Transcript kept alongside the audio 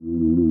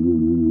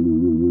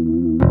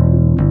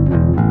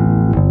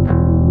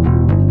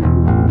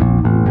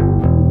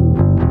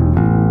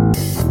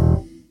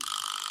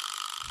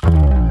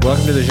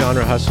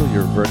Genre Hustle,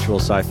 your virtual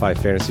sci-fi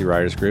fantasy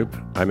writers group.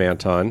 I'm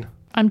Anton.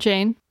 I'm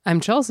Jane.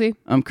 I'm Chelsea.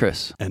 I'm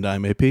Chris. And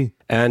I'm AP.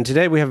 And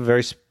today we have a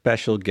very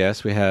special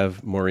guest. We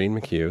have Maureen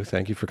McHugh.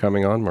 Thank you for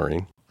coming on,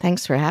 Maureen.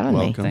 Thanks for having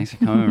me. Thanks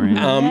for coming, Maureen.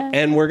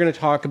 And we're going to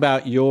talk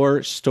about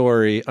your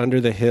story, Under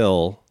the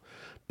Hill.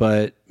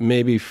 But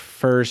maybe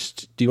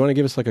first, do you want to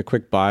give us like a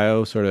quick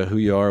bio, sort of who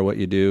you are, what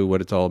you do,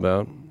 what it's all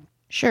about?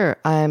 Sure.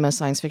 I'm a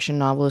science fiction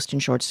novelist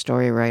and short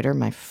story writer.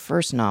 My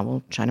first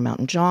novel, China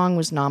Mountain Jong,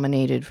 was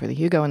nominated for the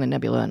Hugo and the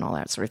Nebula and all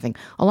that sort of thing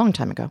a long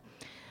time ago.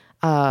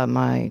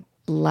 My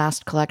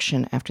last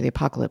collection, After the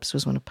Apocalypse,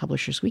 was one of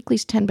Publishers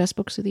Weekly's 10 Best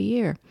Books of the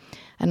Year.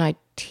 And I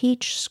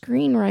teach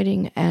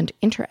screenwriting and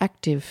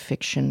interactive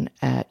fiction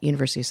at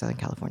University of Southern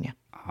California.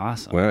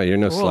 Awesome. Well, you're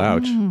no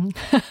slouch.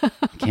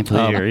 Can't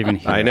believe you're even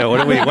here. I know.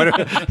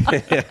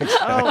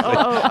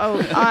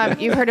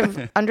 You've heard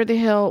of Under the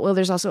Hill? Well,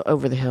 there's also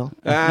Over the Hill.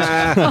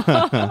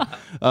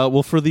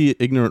 Well, for the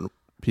ignorant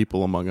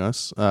people among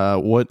us,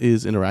 what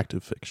is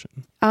interactive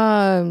fiction?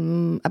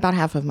 About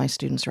half of my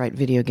students write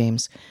video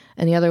games,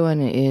 and the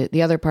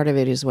other part of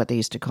it is what they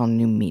used to call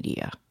new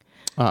media.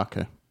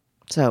 Okay.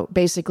 So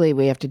basically,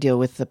 we have to deal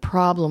with the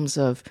problems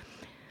of.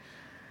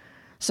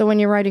 So when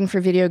you're writing for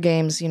video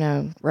games,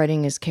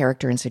 writing is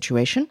character and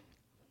situation.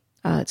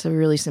 It's a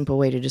really simple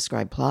way to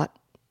describe plot.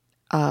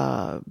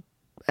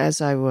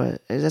 As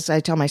I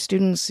tell my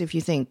students, if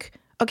you think,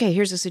 okay,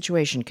 here's a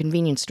situation,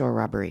 convenience store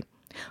robbery.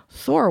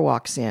 Thor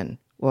walks in.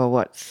 Well,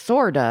 what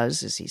Thor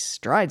does is he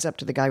strides up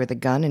to the guy with the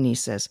gun and he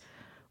says,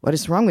 "What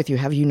is wrong with you?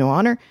 Have you no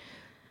honor?"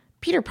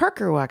 Peter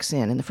Parker walks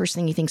in and the first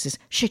thing he thinks is,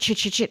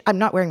 shit, I'm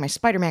not wearing my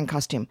Spider-Man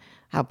costume.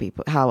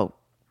 How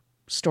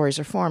stories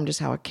are formed is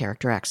how a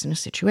character acts in a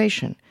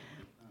situation.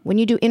 When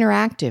you do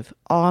interactive,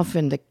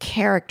 often the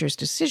character's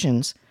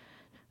decisions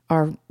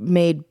are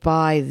made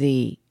by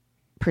the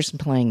person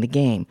playing the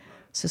game.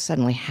 So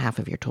suddenly half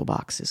of your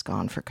toolbox is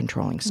gone for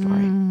controlling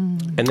story.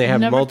 And they have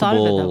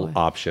multiple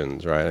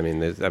options, right? We're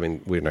not going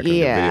to do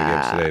video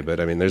games today, but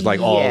there's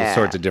all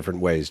sorts of different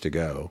ways to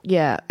go.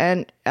 Yeah,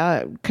 and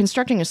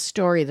constructing a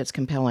story that's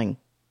compelling,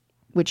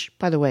 which,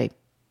 by the way,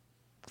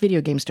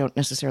 video games don't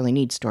necessarily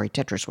need story.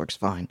 Tetris works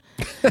fine.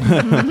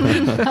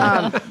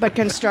 But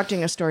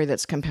constructing a story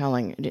that's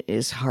compelling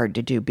is hard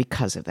to do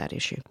because of that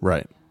issue.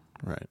 Right.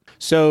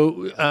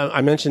 So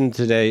I mentioned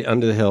today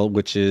Under the Hill,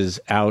 which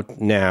is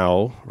out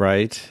now,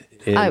 right?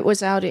 It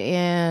was out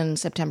in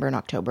September and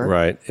October.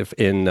 Right.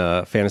 In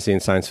Fantasy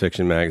and Science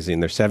Fiction magazine,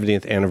 their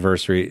 70th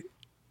anniversary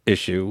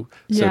issue.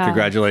 So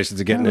congratulations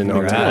on getting in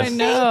on that. I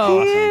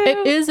know.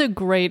 It is a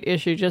great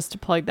issue, just to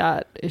plug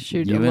that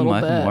issue a little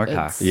bit.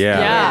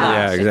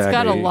 Yeah, exactly. It's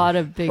got a lot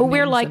of big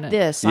we're like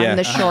this. I'm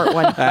the short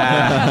one.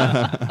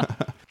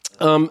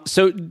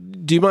 So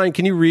do you mind,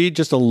 can you read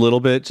just a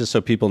little bit, just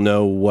so people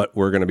know what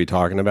we're going to be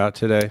talking about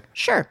today?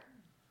 Sure.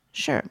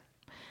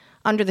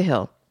 Under the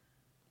Hill.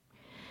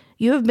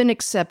 You have been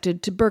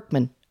accepted to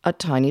Berkman, a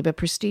tiny but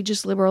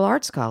prestigious liberal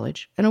arts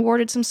college, and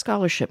awarded some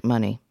scholarship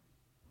money.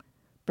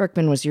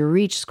 Berkman was your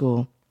reach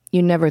school.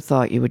 You never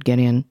thought you would get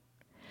in.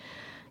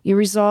 You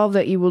resolve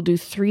that you will do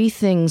 3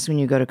 things when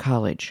you go to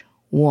college.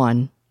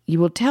 1, you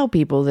will tell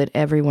people that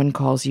everyone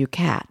calls you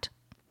Cat.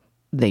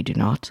 They do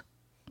not.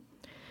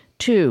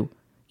 2,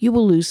 you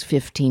will lose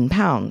 15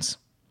 pounds.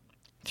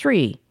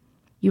 3,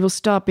 you will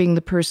stop being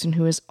the person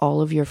who is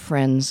all of your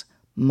friends'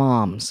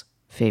 mom's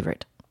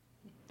favorite.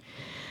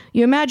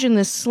 You imagine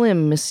this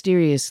slim,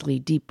 mysteriously,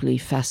 deeply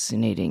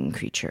fascinating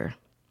creature.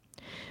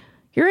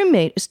 Your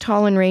roommate is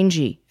tall and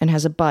rangy and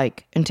has a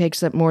bike and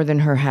takes up more than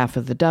her half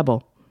of the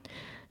double.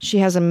 She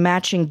has a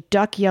matching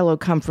duck yellow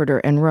comforter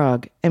and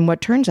rug and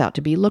what turns out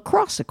to be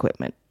lacrosse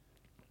equipment.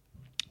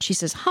 She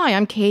says, "Hi,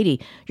 I'm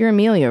Katie. You're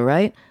Amelia,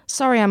 right?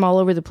 Sorry I'm all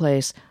over the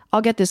place.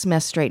 I'll get this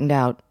mess straightened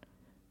out."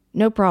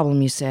 "No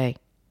problem," you say.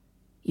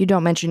 You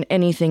don't mention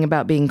anything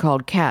about being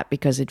called Cat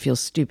because it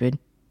feels stupid.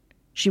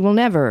 She will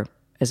never,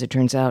 as it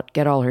turns out,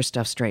 get all her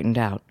stuff straightened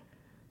out.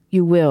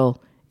 You will,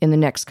 in the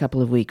next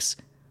couple of weeks,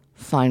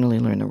 finally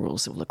learn the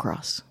rules of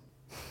lacrosse.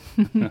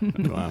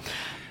 Wow.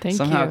 Thank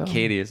Somehow you.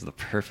 Katie is the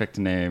perfect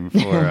name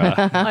for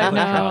I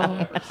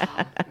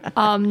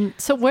know.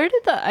 So where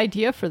did the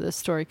idea for this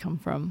story come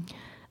from?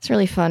 It's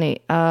really funny.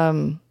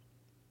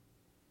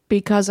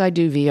 Because I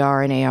do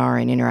VR and AR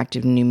and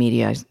interactive new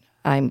media,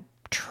 I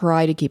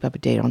try to keep up to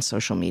date on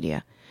social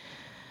media.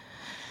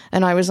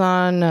 And I was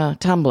on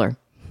Tumblr,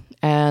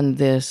 and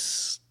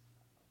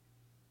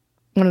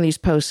one of these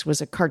posts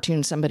was a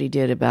cartoon somebody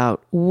did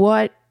about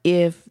what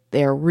if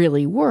there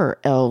really were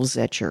elves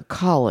at your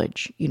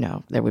college.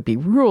 There would be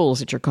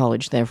rules at your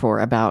college, therefore,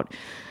 about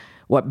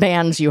what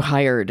bands you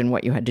hired and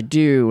what you had to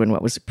do and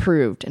what was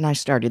approved. And I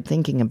started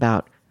thinking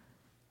about,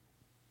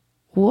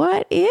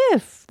 what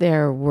if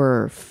there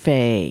were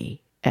fae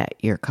at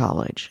your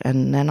college?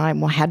 And then I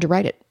had to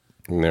write it.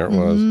 And there it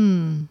was.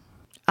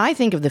 I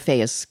think of the fae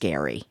as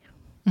scary.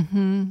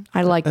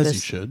 I like As this.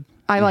 you should.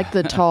 I like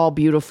the tall,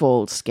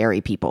 beautiful,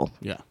 scary people.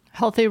 Yeah.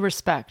 Healthy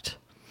respect.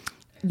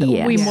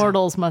 Yes. We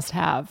mortals must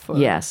have for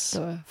Yes.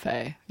 the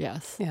fae.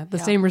 Yes. Yeah, the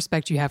same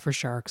respect you have for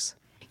sharks.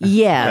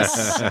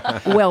 Yes.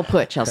 Well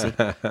put, Chelsea.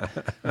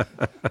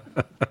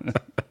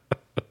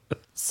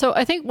 So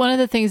I think one of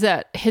the things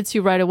that hits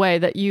you right away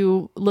that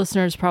you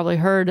listeners probably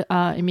heard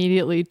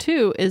immediately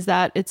too is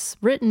that it's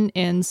written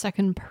in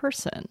second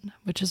person,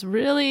 which is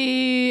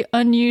really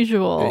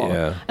unusual.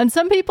 Yeah. And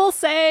some people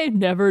say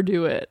never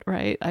do it,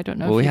 right? I don't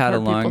know. Well, if we you've had a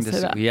heard people long say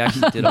that. we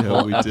actually did a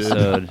whole we did.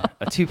 episode,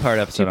 a two-part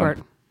episode Two-part.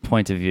 on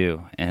point of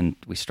view, and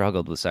we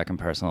struggled with second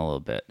person a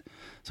little bit.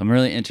 So I'm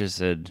really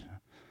interested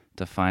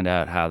to find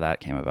out how that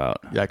came about.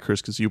 Yeah,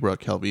 Chris, because you brought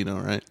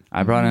Calvino, right?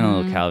 I brought in a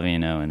little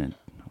Calvino, and it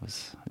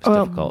was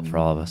difficult for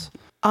all of us.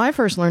 I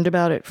first learned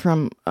about it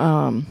from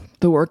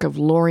the work of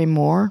Lori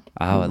Moore,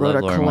 Oh, I who wrote love a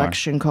Lori Moore.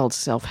 collection called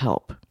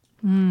Self-Help,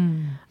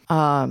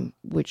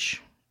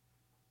 which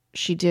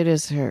she did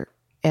as her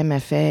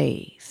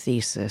MFA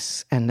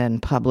thesis and then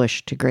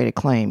published to great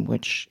acclaim,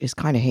 which is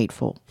kind of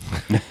hateful.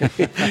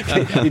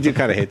 You do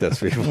kind of hate those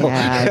people.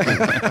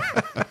 Yeah,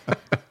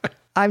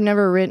 I've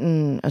never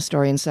written a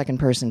story in second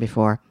person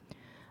before,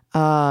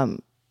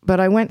 but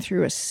I went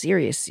through a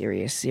serious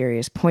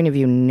point of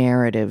view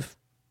narrative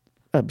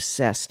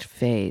obsessed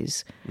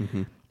phase.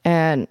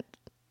 And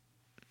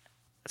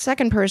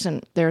second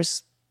person,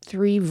 there's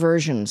 3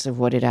 versions of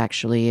what it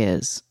actually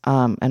is,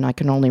 and I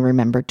can only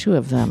remember 2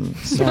 of them.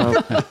 So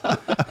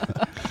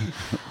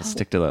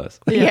Stick to those.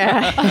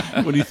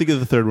 yeah. What do you think of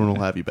the third one?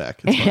 We'll have you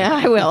back. It's fine.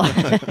 Yeah, I will.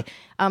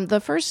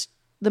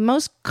 The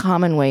most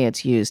common way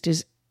it's used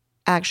is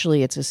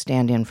actually it's a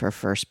stand-in for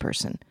first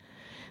person,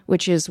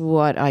 which is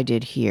what I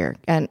did here.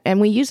 And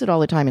we use it all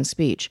the time in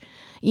speech.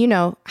 You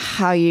know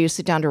how you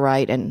sit down to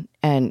write and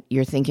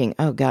you're thinking,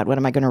 oh God, what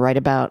am I going to write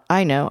about?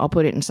 I know, I'll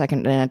put it in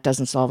second and it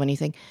doesn't solve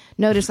anything.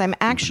 Notice I'm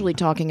actually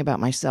talking about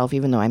myself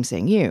even though I'm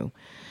saying you.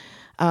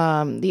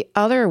 The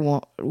other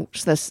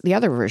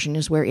version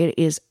is where it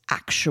is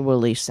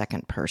actually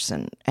second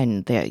person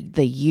and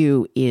the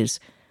you is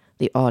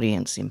the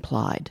audience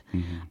implied.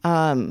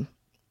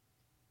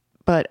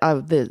 But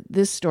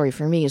this story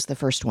for me is the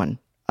first one.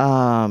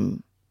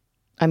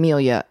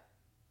 Amelia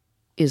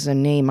is a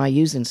name I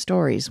use in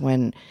stories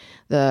when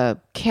the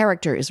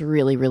character is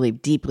really, really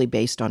deeply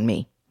based on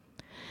me.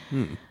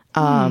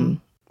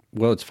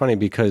 Well, it's funny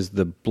because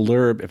the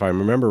blurb, if I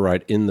remember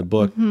right, in the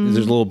book, there's a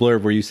little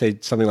blurb where you say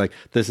something like,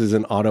 this is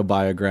an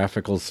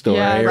autobiographical story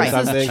Yeah, or right.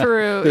 something. This is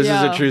true. This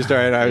Yeah. is a true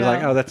story. And I was Yeah.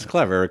 like, oh, that's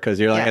clever. Because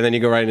you're like, Yeah. and then you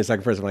go right into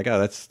second person. I'm like, oh,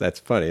 that's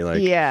funny.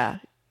 Like, Yeah.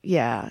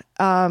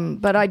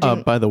 But I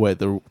didn't. By the way,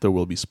 there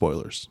will be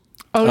spoilers.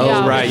 Oh, oh,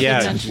 yeah. right. we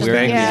Yeah. should Thank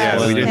mention you. that.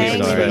 Yeah, we didn't Thank even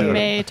you. start. We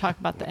may talk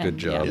about the end. Good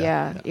job.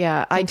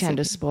 Yeah. I tend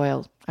to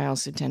spoil. I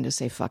also tend to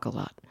say fuck a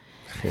lot.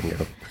 There you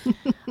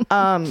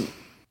go.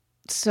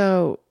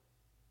 So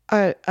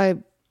I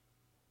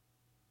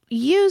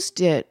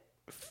used it.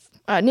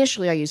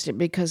 Initially, I used it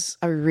because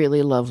I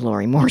really love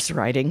Lori Moore's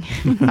writing.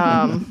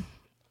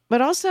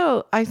 But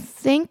also, I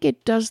think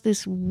it does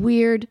this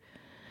weird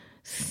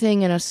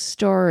thing in a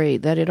story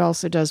that it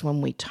also does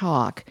when we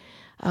talk.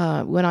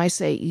 When I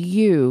say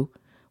you,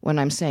 when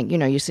I'm saying,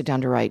 you sit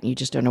down to write and you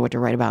just don't know what to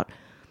write about,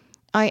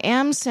 I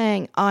am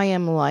saying I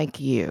am like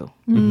you.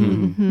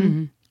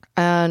 And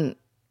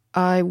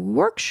I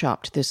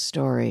workshopped this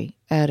story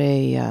at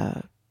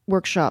a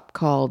workshop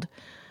called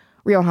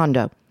Rio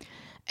Hondo.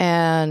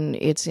 And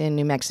it's in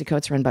New Mexico.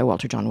 It's run by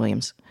Walter John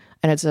Williams.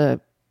 And it's a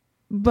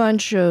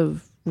bunch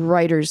of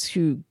writers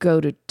who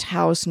go to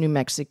Taos, New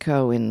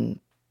Mexico in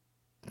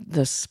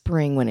the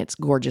spring when it's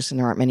gorgeous and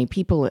there aren't many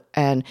people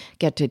and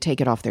get to take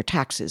it off their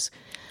taxes.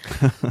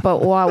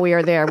 But while we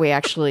are there, we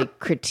actually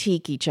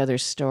critique each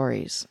other's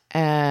stories.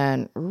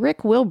 And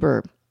Rick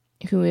Wilbur,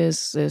 who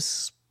is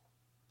this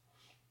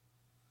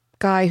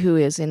guy who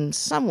is in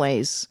some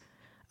ways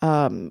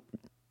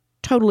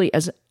totally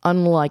as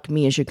unlike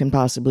me as you can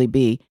possibly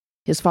be.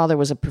 His father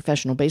was a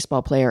professional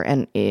baseball player,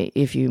 and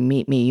if you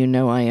meet me, you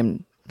know I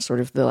am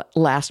sort of the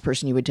last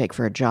person you would take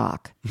for a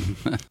jock.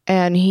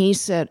 And he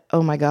said,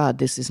 oh my God,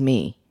 this is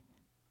me.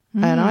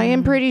 And I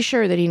am pretty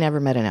sure that he never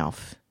met an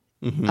elf.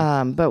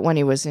 But when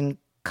he was in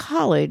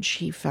college,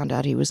 he found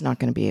out he was not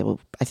going to be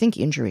able, I think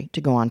injury, to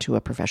go on to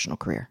a professional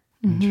career.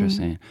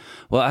 Interesting.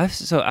 Well,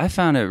 I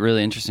found it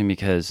really interesting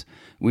because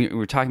we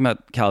were talking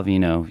about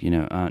Calvino,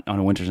 on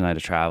A Winter's Night, a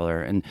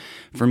Traveler, and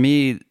for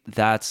me,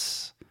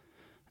 that's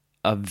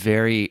a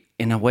very,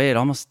 in a way,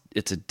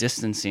 it's a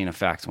distancing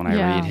effect when I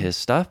read his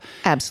stuff.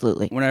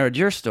 Absolutely. When I read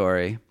your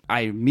story,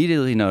 I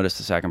immediately noticed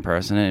the second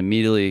person, and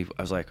immediately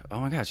I was like,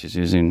 oh my God, she's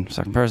using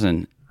second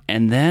person,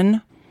 and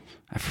then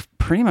I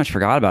pretty much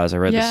forgot about it as I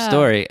read the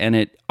story, and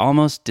it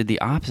almost did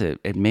the opposite.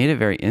 It made it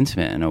very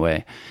intimate in a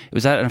way.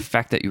 Was that an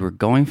effect that you were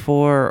going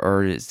for,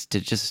 or did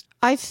it just...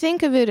 I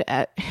think of it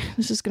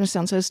this is going to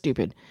sound so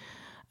stupid.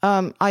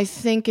 I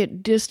think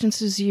it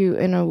distances you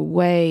in a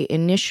way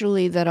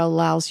initially that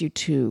allows you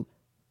to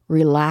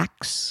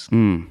relax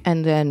and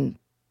then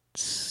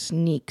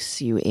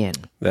sneaks you in.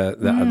 That's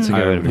a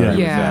good way to put it.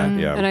 Yeah.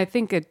 And I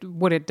think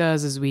what it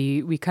does is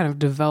we kind of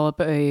develop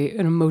an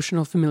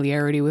emotional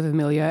familiarity with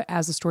Amelia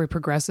as the story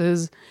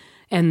progresses.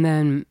 And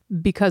then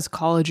because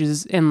college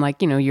is and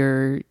like,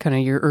 your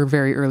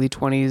very early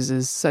 20s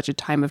is such a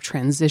time of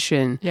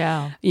transition.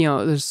 Yeah.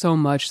 There's so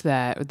much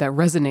that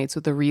resonates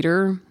with the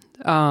reader.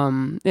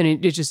 And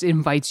it just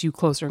invites you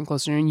closer and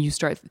closer, and you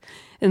start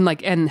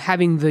and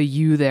having the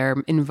you there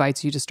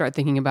invites you to start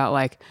thinking about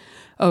like,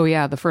 oh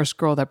yeah, the first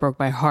girl that broke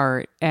my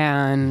heart,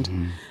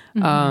 and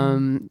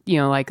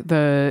like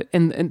the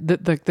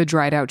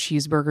dried out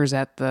cheeseburgers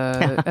at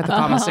the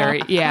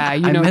commissary. Yeah, I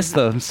miss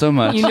them so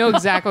much. You know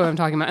exactly what I'm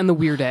talking about, and the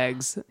weird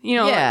eggs.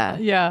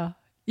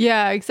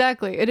 Yeah,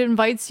 exactly. It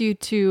invites you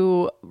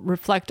to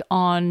reflect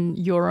on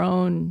your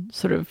own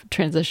sort of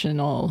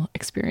transitional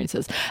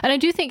experiences. And I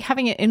do think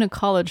having it in a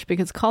college,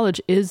 because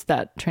college is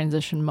that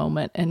transition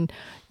moment, and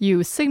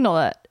you signal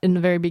it in the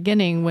very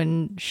beginning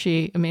when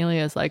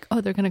Amelia is like,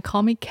 oh, they're going to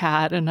call me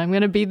Kat and I'm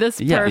going to be this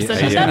person.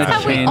 And that's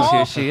how we all,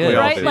 who she is.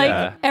 right?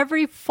 Like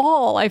every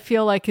fall, I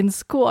feel like in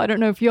school, I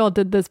don't know if you all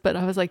did this, but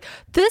I was like,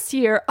 this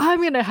year I'm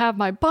going to have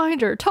my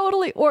binder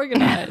totally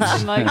organized.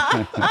 And like,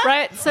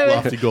 right? So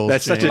Lofty goals,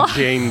 that's such a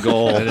Jane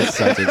goal. That is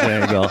such a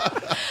Jane goal.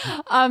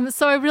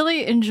 So I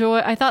really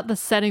I thought the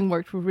setting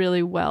worked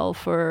really well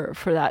for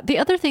that. The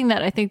other thing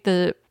that I think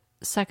the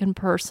second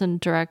person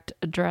direct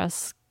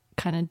address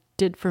kind of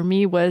did for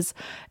me was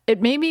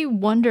it made me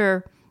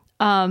wonder,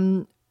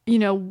 who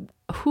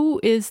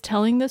is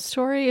telling this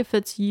story, if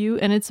it's you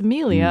and it's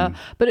Amelia,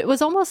 but it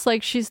was almost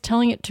like she's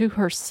telling it to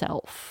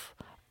herself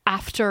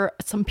after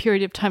some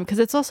period of time, because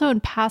it's also in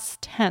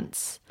past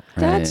tense.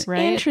 That's right.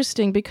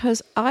 interesting,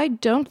 because I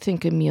don't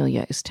think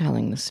Amelia is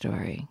telling the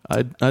story.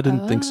 I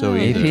didn't think so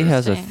either. AP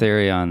has a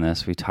theory on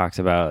this. We talked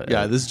about.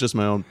 Yeah, this is just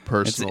my own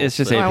personal. It's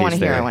just thing. AP's I want to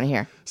theory.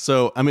 hear.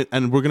 So, I mean,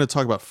 and we're going to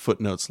talk about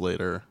footnotes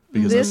later,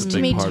 because This that's a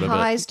to big me part of it.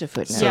 ties to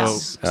footnotes. So,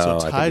 Yes. so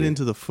I tied think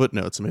into the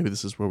footnotes, and maybe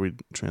this is where we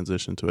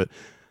transition to it.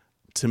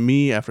 To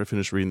me, after I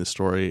finished reading the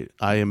story,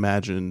 I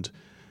imagined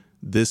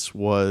this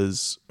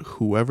was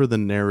whoever the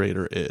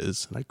narrator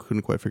is, and I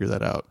couldn't quite figure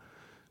that out,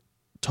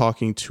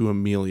 talking to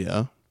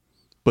Amelia,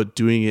 but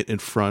doing it in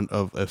front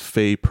of a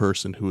Fae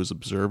person who is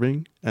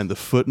observing, and the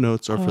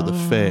footnotes are for the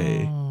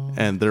Fae,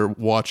 and they're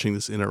watching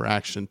this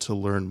interaction to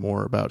learn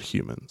more about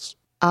humans.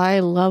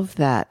 I love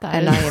that. That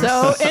and is I am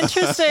so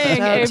interesting.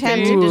 so AP.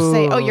 tempted to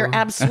say, oh, you're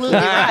absolutely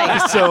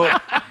right. So,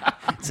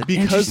 because the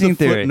interesting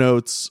theory.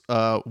 footnotes,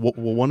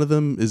 one of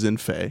them is in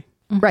Fae.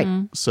 Right.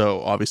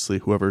 So obviously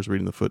whoever's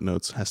reading the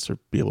footnotes has to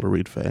be able to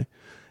read Fae.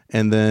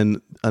 And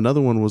then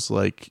another one was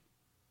like,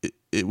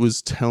 it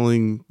was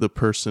telling the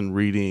person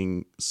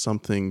reading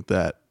something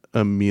that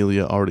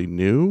Amelia already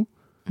knew.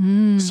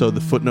 So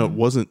the footnote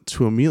wasn't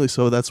to Amelia.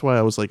 So that's why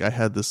I was like, I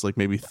had this like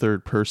maybe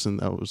third person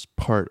that was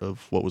part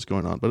of what was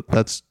going on. But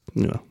that's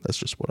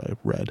just what I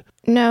read.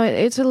 No,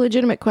 it's a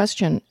legitimate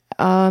question.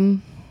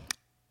 When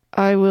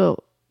I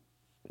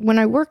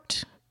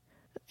worked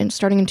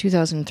starting in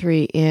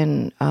 2003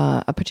 in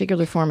a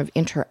particular form of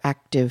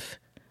interactive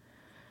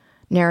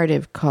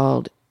narrative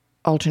called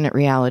alternate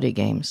reality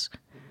games,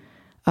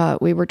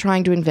 we were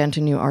trying to invent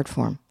a new art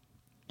form.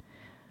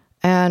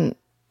 And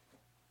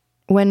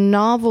when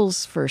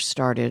novels first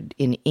started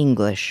in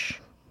English,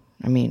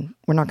 I mean,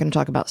 we're not going to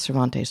talk about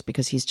Cervantes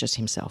because he's just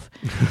himself.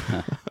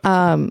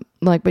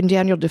 Like when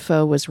Daniel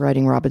Defoe was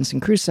writing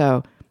Robinson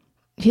Crusoe,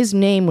 his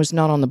name was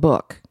not on the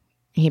book.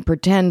 He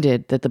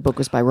pretended that the book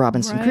was by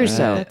Robinson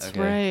Crusoe. That's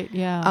right,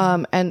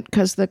 yeah. And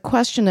because the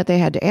question that they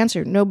had to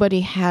answer,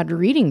 nobody had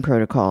reading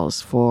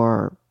protocols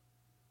for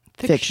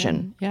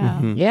fiction. Yeah.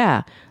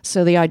 Yeah.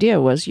 So the idea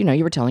was,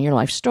 you were telling your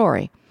life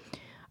story.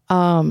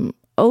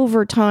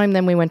 Over time,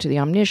 then we went to the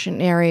omniscient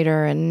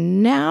narrator,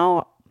 and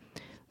now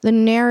the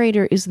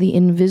narrator is the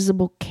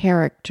invisible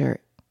character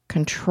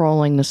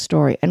controlling the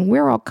story. And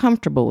we're all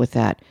comfortable with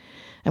that.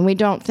 And we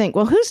don't think,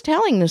 well, who's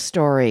telling the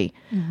story?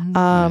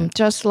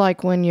 Just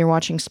like when you're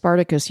watching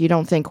Spartacus, you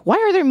don't think, why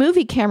are there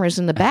movie cameras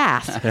in the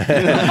bath?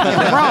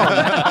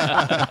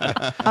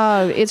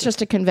 Wrong. It's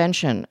just a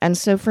convention. And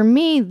so for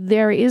me,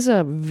 there is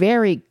a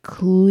very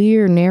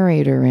clear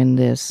narrator in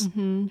this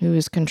who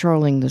is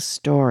controlling the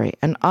story.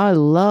 And I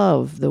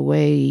love the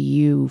way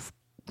you've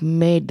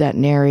made that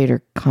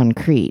narrator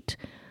concrete.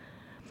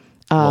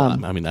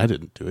 Well, I mean, I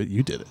didn't do it.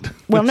 You did it.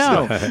 Well,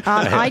 no,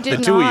 I did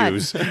the two not. of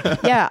yous.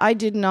 Yeah, I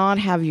did not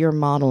have your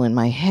model in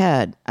my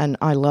head, and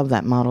I love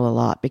that model a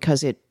lot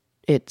because it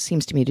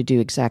seems to me to do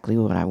exactly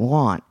what I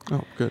want.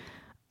 Oh, good.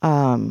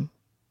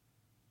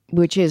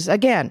 Which is,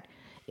 again,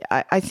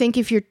 I think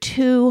if you're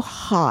too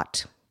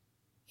hot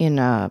in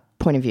a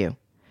point of view,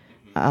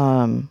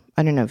 I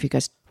don't know if you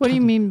guys. What do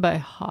you mean by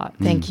hot?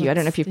 Thank you. I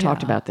don't know if you've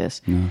talked about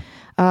this.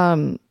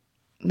 No.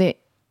 The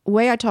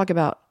way I talk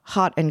about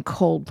hot and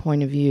cold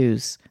point of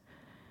views,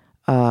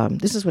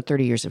 this is what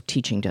 30 years of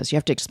teaching does. You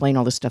have to explain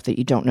all the stuff that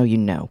you don't know you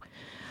know.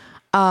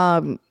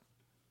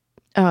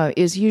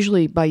 Is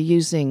usually by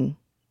using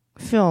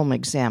film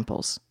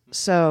examples.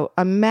 So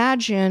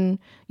imagine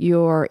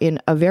you're in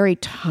a very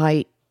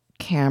tight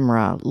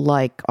camera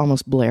like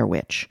almost Blair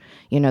Witch.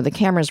 The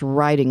camera's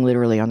riding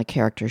literally on the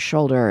character's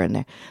shoulder,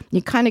 and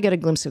you kind of get a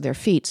glimpse of their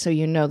feet, so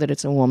you know that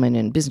it's a woman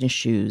in business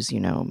shoes,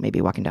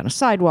 maybe walking down a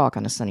sidewalk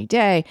on a sunny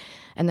day,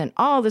 and then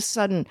all of a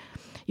sudden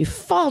you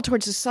fall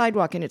towards the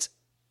sidewalk,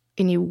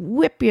 and you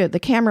whip the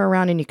camera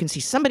around, and you can see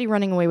somebody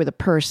running away with a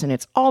purse, and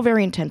it's all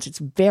very intense. It's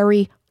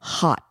very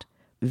hot,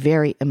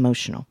 very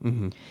emotional.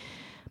 Mm-hmm.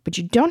 But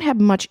you don't have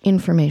much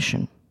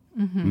information.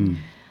 Mm-hmm.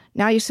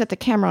 Now you set the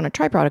camera on a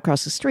tripod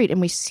across the street,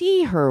 and we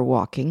see her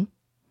walking,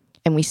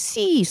 and we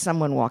see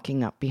someone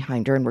walking up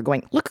behind her, and we're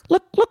going, look,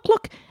 look, look,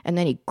 look. And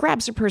then he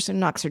grabs her purse and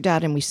knocks her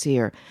down, and we see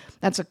her.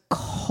 That's a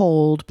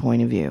cold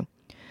point of view.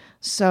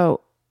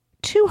 So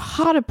too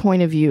hot a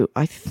point of view,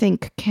 I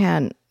think,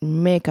 can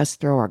make us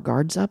throw our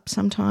guards up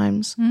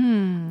sometimes.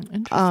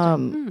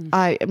 Interesting.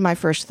 My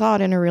first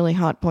thought in a really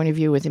hot point of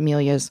view with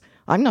Amelia is,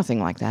 I'm nothing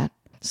like that.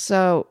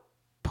 So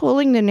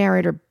pulling the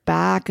narrator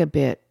back a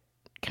bit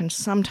can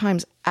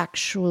sometimes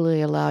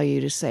actually allow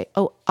you to say,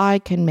 oh, I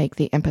can make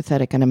the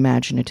empathetic and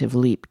imaginative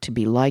leap to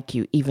be like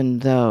you, even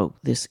though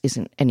this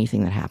isn't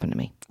anything that happened to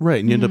me. Right,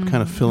 and you end up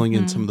kind of filling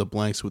in some of the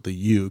blanks with the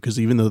you, because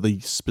even though the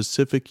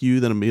specific you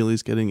that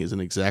Amelia's getting isn't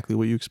exactly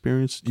what you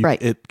experienced,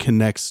 it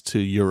connects to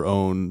your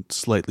own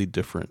slightly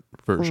different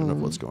version of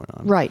what's going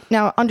on. Right.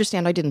 Now,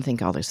 understand, I didn't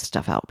think all this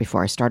stuff out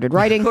before I started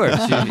writing. Of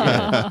course.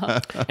 Yeah.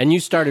 And you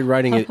started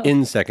writing it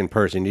in second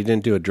person. You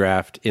didn't do a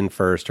draft in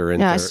first or in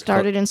third. I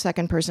started in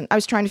second person. I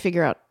was trying to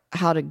figure out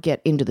how to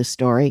get into the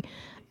story.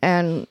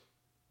 And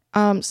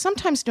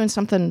sometimes doing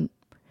something...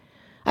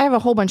 I have a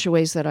whole bunch of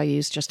ways that I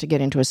use just to get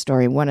into a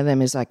story. One of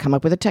them is I come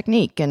up with a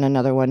technique, and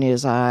another one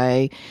is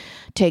I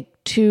take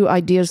two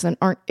ideas that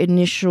aren't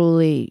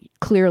initially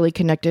clearly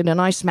connected and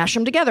I smash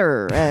them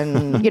together.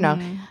 And,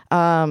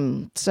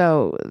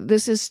 so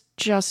this is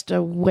just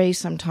a way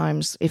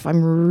sometimes, if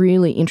I'm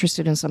really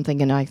interested in something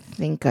and I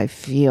think I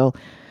feel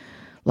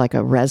like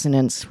a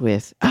resonance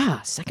with,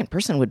 second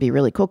person would be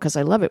really cool because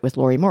I love it with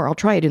Laurie Moore. I'll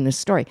try it in this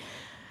story.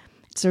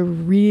 It's a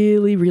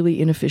really, really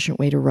inefficient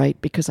way to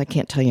write because I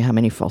can't tell you how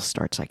many false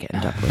starts I can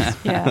end up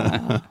with.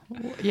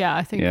 Yeah,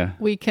 I think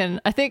we can.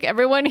 I think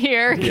everyone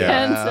here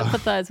can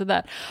sympathize with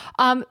that.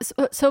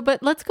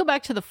 But let's go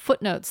back to the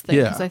footnotes thing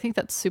because I think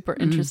that's super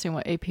interesting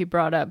what AP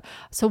brought up.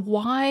 So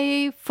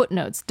why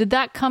footnotes? Did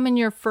that come in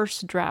your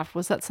first draft?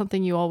 Was that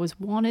something you always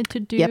wanted to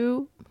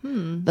do?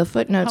 Yep. The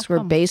footnotes were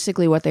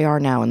basically what they are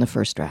now in the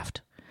first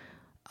draft.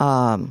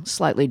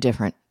 Slightly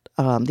different.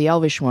 The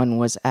Elvish one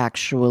was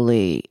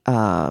actually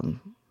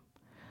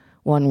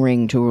one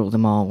ring to rule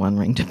them all, one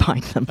ring to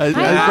bind them. I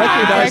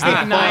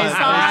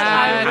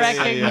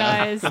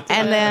recognized it.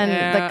 And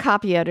then the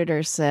copy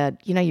editor said,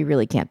 you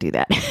really can't do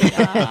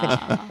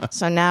that.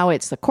 So now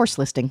it's the course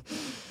listing.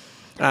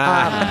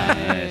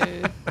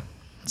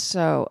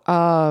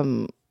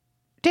 So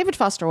David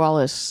Foster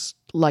Wallace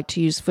liked to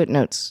use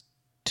footnotes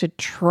to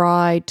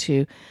try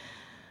to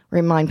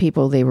remind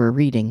people they were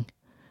reading,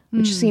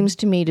 which seems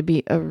to me to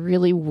be a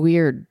really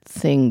weird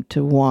thing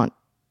to want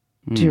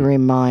to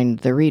remind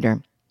the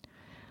reader.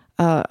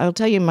 I'll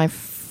tell you my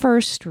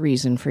first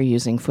reason for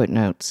using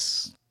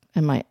footnotes,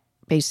 and my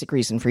basic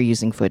reason for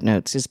using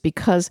footnotes is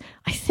because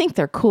I think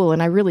they're cool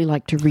and I really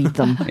like to read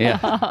them.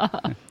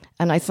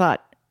 And I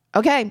thought,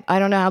 okay, I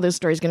don't know how this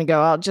story's going to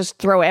go. I'll just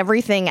throw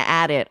everything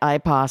at it I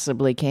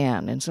possibly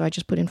can. And so I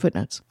just put in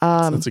footnotes.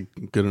 So that's a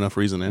good enough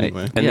reson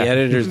anyway. And the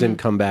editors didn't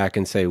come back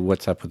and say,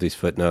 what's up with these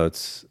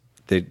footnotes?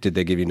 Did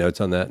they give you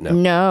notes on that?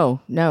 No,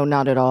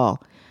 not at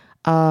all.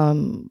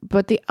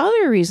 But the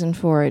other reason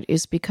for it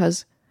is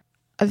because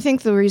I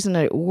think the reason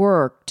that it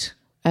worked,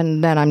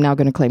 and that I'm now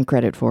going to claim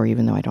credit for,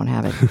 even though I don't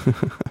have it,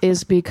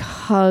 is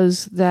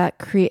because that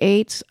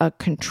creates a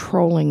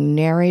controlling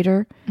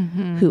narrator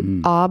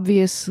who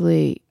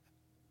obviously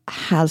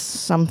has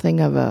something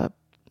of a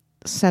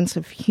sense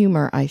of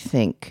humor, I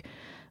think,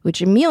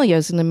 which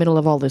Amelia's in the middle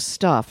of all this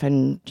stuff.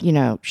 And,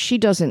 she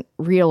doesn't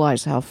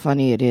realize how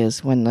funny it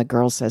is when the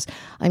girl says,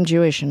 I'm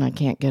Jewish and I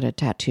can't get a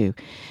tattoo.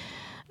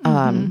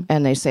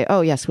 And they say,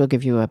 oh, yes, we'll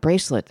give you a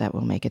bracelet that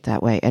will make it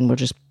that way. And we'll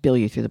just bill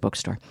you through the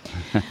bookstore.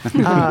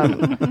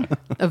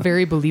 A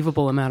very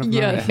believable amount of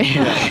money.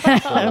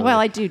 Well,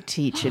 I do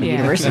teach at a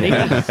university.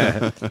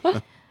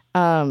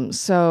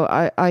 So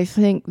I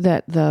think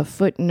that the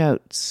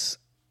footnotes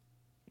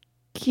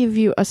give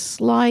you a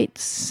slight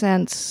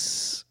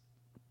sense.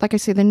 Like I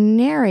say, the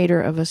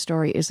narrator of a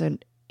story is an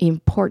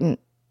important,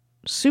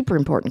 super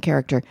important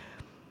character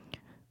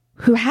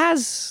who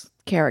has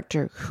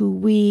character who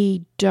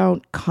we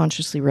don't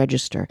consciously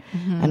register.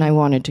 And I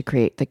wanted to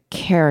create the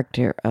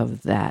character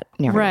of that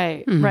narrator.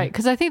 Right.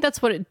 Because I think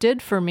that's what it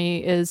did for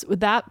me is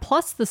that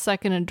plus the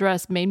second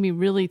address made me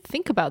really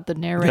think about the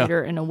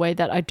narrator in a way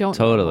that I don't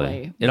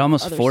Totally. It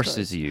almost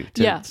forces stories. you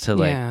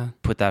to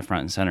put that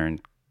front and center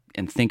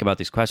and think about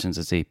these questions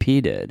as AP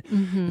did.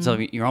 So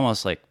you're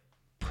almost like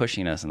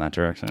pushing us in that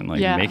direction,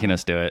 like Yeah. making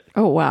us do it.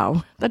 Oh,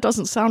 wow. That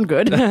doesn't sound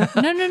good. No. No, I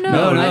think,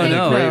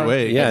 no. Great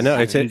way. Yeah, no,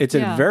 it's a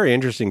Yeah. very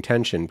interesting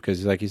tension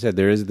because, like you said,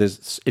 there is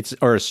this,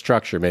 or a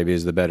structure maybe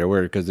is the better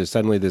word, because there's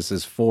suddenly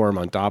this form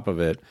on top of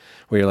it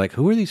where you're like,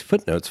 who are these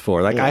footnotes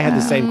for? Like I had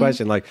the same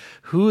question, like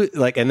who,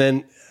 like, and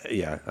then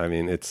yeah, I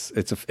mean, it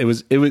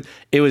was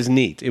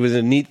neat. It was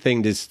a neat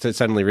thing to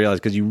suddenly realize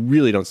because you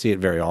really don't see it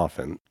very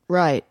often.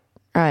 Right.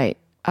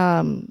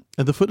 And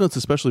the footnotes,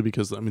 especially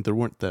because, I mean, there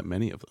weren't that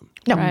many of them.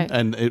 No. Right.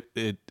 And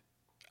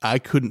I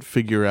couldn't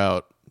figure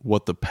out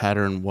what the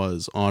pattern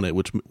was on it,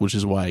 which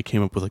is why I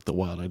came up with like the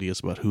wild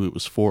ideas about who it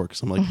was for.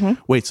 Because I'm like,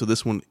 wait, so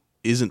this one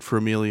isn't for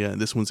Amelia, and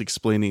this one's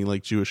explaining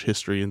like Jewish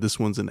history, and this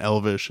one's in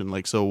Elvish, and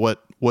like, so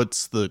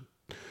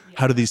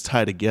how do these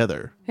tie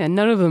together? And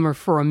none of them are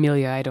for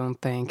Amelia, I don't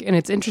think. And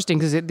it's interesting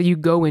because you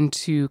go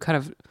into kind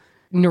of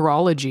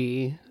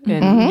neurology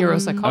and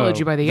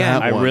neuropsychology by the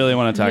end. that I really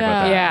want to talk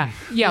about that.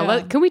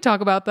 Yeah. Can we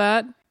talk about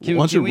that? Why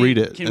don't you read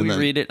it? Can and we then-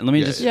 read it? Let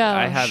me just. Yeah.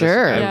 I have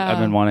Sure. This, Yeah. I've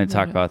been wanting to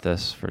talk about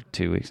this for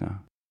 2 weeks now.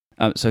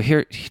 So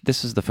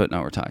this is the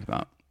footnote we're talking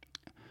about.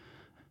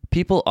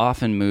 People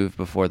often move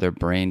before their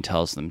brain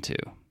tells them to.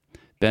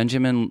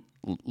 Benjamin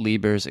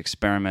Lieber's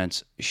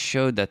experiments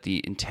showed that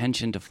the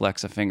intention to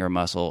flex a finger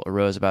muscle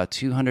arose about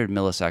 200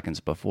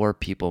 milliseconds before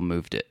people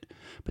moved it.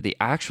 But the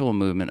actual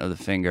movement of the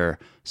finger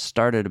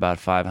started about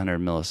 500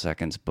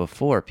 milliseconds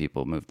before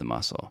people moved the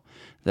muscle.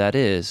 That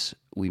is,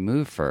 we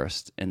move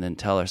first and then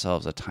tell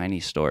ourselves a tiny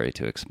story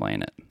to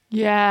explain it.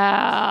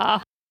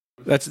 Yeah.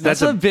 That's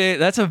a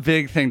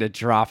big thing to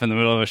drop in the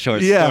middle of a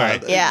short Yeah.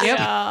 story.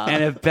 Yeah.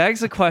 And it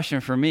begs a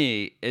question for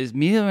me is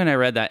immediately when I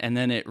read that, and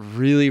then it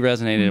really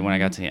resonated when I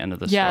got to the end of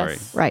the story.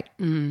 Yes. Right.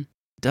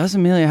 Does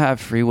Amelia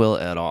have free will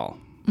at all?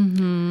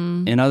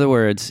 Mm-hmm. In other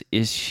words,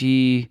 is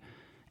she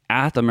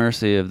at the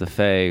mercy of the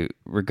Fae,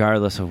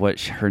 regardless of what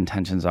her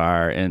intentions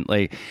are? And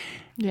like,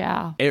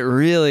 Yeah. it's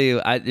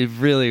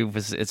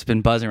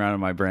been buzzing around in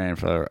my brain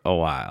for a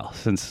while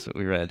since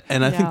we read.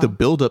 And I think Yeah. the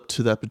build up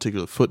to that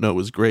particular footnote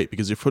was great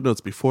because your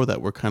footnotes before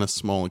that were kind of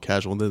small and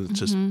casual, and then it's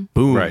just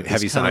boom, Right, it's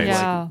heavy kind of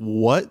science.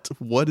 like,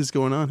 what is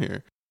going on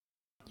here?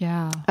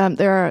 Yeah.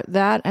 There are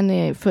that and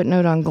the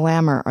footnote on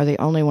glamour are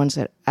the only ones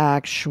that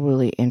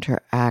actually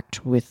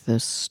interact with the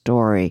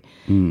story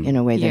in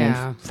a way that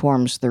Yeah.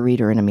 informs the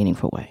reader in a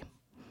meaningful way.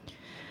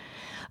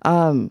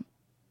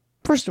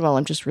 First of all,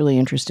 I'm just really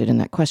interested in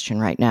that question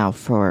right now.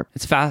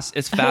 It's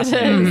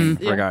fascinating,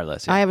 Yeah.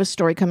 regardless. I have a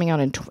story coming out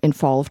in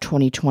fall of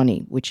 2020,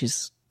 which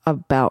is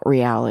about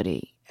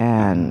reality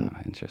and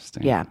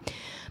Interesting. yeah.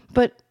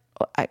 But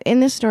in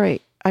this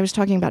story, I was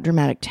talking about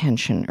dramatic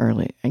tension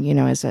earlier. You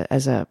know, as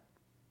a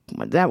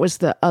that was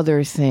the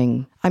other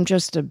thing I'm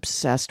just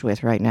obsessed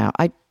with right now.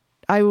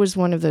 I was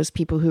one of those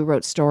people who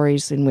wrote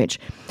stories in which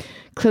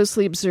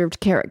closely observed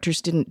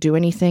characters didn't do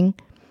anything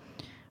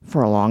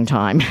for a long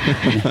time.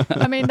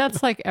 I mean,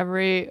 that's like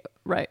every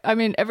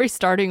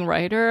starting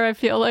writer, I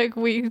feel like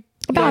we go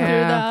through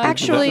that.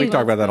 Actually- we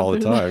talk about that all the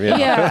time. Yeah.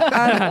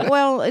 Yeah.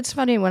 Well, it's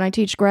funny. When I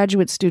teach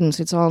graduate students,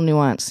 it's all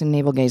nuance and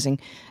navel gazing.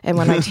 And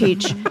when I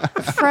teach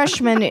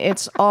freshmen,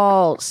 it's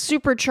all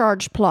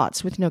supercharged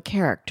plots with no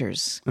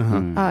characters.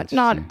 Not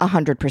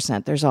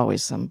 100%. There's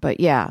always some. But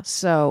yeah.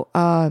 So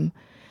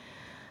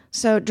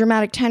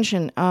dramatic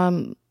tension.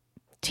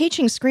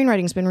 Teaching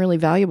screenwriting has been really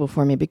valuable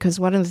for me because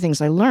one of the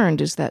things I learned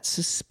is that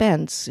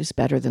suspense is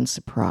better than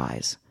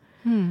surprise.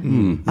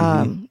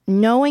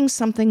 Knowing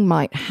something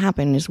might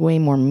happen is way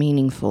more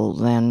meaningful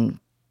than,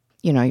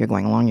 you're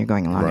going along.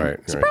 Right,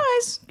 and,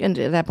 surprise! And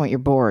at that point, you're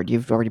bored.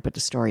 You've already put the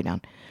story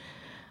down.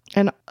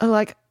 And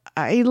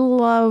I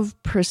love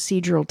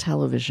procedural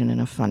television in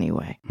a funny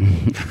way.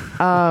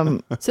 So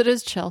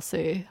does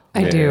Chelsea.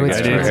 I do. It's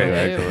I true.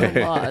 do.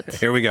 A lot.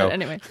 Here we go. But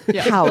anyway,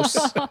 yeah. House.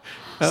 So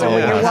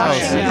when you're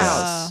watching Yeah.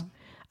 House,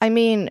 I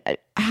mean,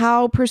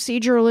 how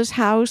procedural is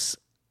House?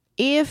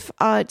 If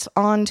it's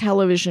on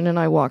television and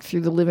I walk through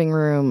the living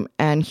room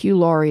and Hugh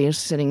Laurie is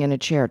sitting in a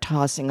chair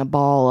tossing a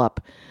ball up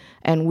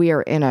and we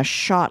are in a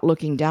shot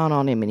looking down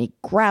on him and he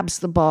grabs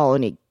the ball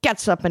and he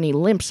gets up and he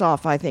limps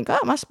off, I think,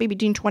 it must be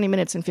between 20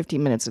 minutes and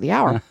 15 minutes of the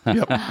hour.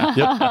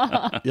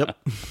 Yep.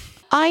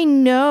 I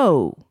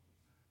know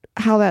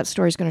how that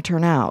story's going to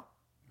turn out.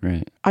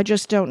 Right. I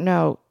just don't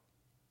know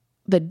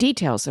the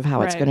details of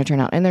how it's Right. going to turn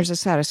out. And there's a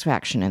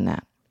satisfaction in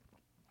that.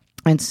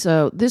 And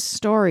so this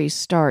story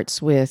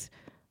starts with,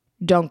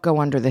 don't go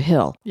under the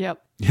hill.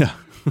 Yep. Yeah.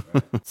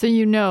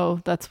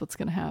 So that's what's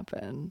going to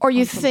happen. Or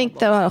you on some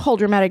think level. the whole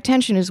dramatic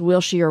tension is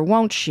will she or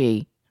won't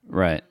she?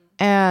 Right.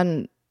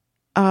 And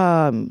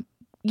you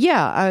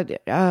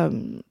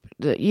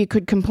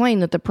could complain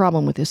that the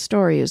problem with this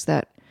story is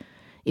that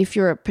if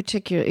you're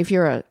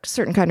a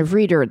certain kind of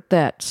reader,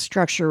 that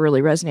structure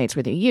really resonates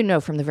with you. You know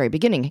from the very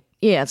beginning,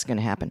 yeah, it's going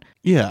to happen.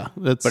 Yeah.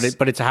 That's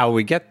But it's how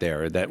we get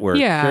there that we're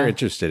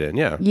interested in.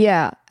 Yeah.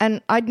 Yeah,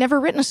 and I'd never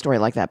written a story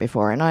like that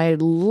before, and I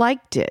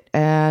liked it.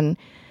 And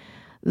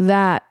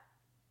that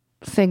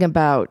thing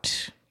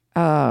about,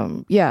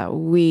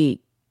 we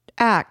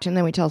act, and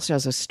then we tell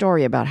ourselves a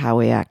story about how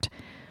we act.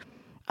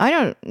 I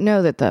don't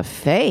know that the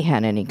Fae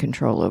had any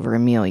control over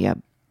Amelia,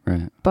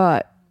 Right.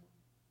 but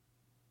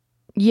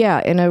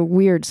yeah, in a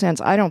weird sense,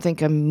 I don't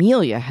think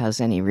Amelia has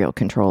any real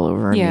control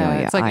over Yeah,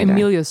 Amelia. it's like either.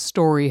 Amelia's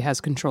story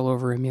has control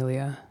over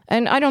Amelia.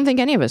 And I don't think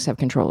any of us have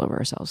control over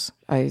ourselves.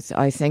 I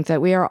think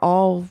that we are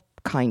all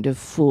kind of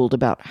fooled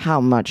about how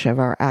much of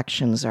our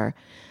actions are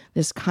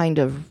this kind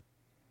of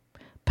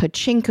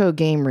pachinko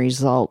game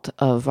result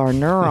of our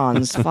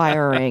neurons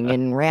firing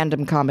in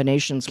random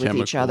combinations with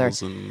each other.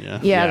 Chemicals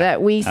and, Yeah,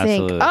 that we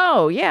think, absolutely.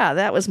 oh, yeah,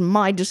 that was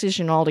my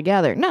decision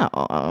altogether. No,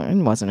 it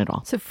wasn't at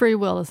all. So free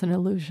will is an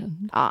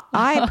illusion.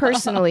 I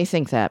personally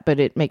think that, but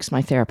it makes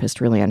my therapist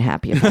really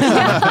unhappy about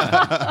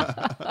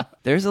that.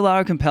 There's a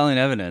lot of compelling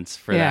evidence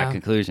for Yeah. that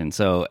conclusion.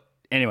 So,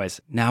 anyways,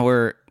 now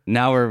we're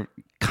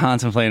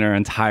contemplating our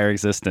entire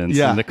existence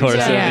Yeah, in the course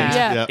exactly. of these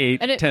Yeah.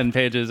 eight, And it- 10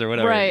 pages or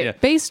whatever. Right. Yeah.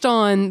 Based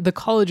on the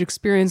college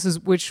experiences,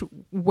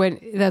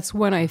 that's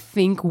when I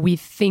think we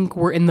think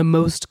we're in the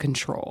most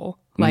control.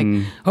 Like,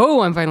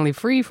 oh, I'm finally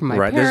free from my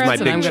Right, this is parents,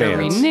 my and I'm big going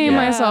to chance. rename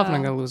Yeah. myself, and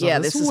I'm going to lose all Yeah,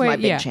 this this is weight. my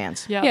big Yeah.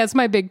 chance. Yeah. Yeah, it's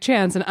my big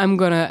chance, and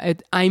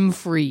I'm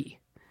free.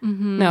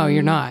 No,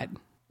 you're not.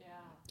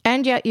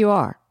 And yet you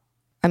are.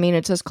 I mean,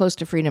 it's as close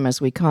to freedom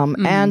as we come.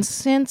 And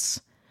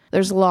since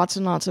there's lots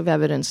and lots of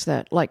evidence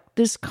that, like,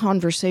 this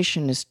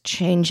conversation is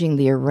changing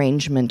the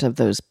arrangement of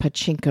those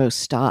pachinko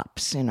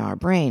stops in our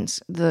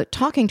brains, the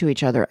talking to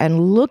each other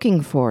and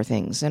looking for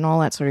things and all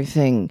that sort of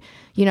thing,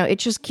 it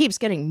just keeps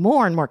getting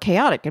more and more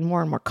chaotic and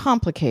more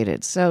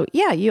complicated. So,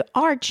 yeah, you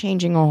are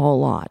changing a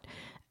whole lot.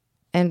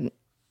 And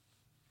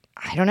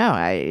I don't know.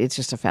 It's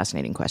just a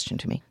fascinating question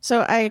to me.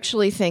 So I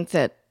actually think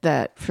that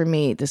for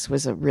me, this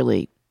was a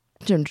really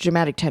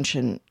dramatic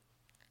tension,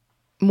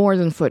 more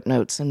than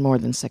footnotes and more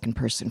than second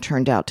person,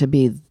 turned out to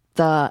be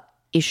the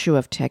issue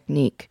of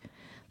technique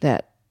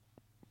that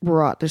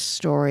brought this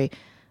story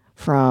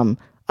from,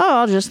 oh,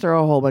 I'll just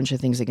throw a whole bunch of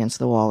things against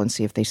the wall and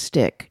see if they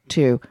stick,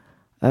 to,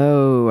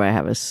 oh, I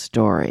have a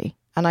story.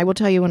 And I will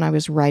tell you, when I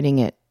was writing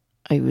it,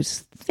 I was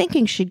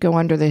thinking she'd go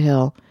under the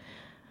hill.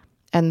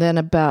 And then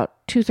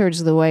about 2/3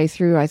 of the way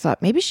through, I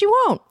thought, maybe she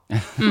won't.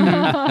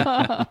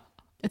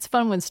 It's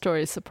fun when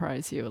stories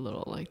surprise you a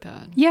little like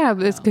that. Yeah,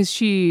 but it's because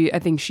I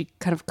think she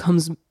kind of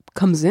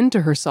comes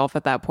into herself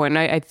at that point. And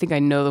I think I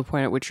know the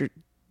point at which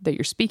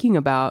you're speaking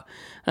about.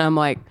 And I'm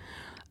like,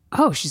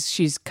 oh,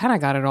 she's kind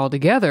of got it all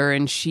together,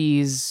 and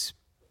she's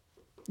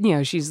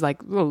like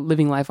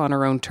living life on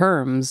her own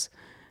terms.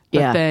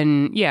 But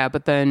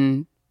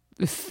then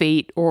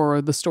fate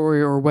or the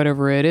story or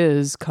whatever it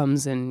is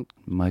comes in.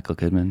 Michael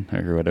Goodman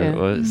or whatever Yeah. it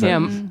was.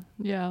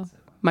 Yeah.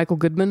 Michael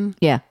Goodman.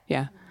 Yeah.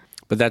 Yeah.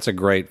 But that's a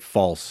great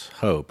false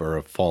hope, or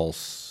a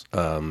false,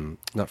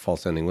 not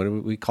false ending. What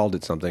we called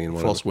it something in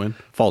one False win.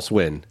 False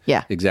win.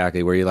 Yeah.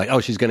 Exactly. Where you're like,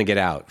 oh, she's going to get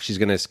out. She's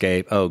going to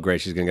escape. Oh,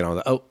 great. She's going to get on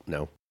with it. Oh,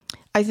 no.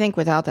 I think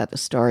without that, the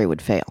story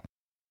would fail.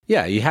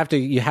 Yeah. You have to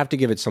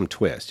give it some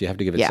twist. You have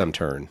to give it Yeah. some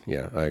turn.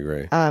 Yeah, I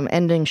agree.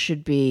 Ending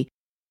should be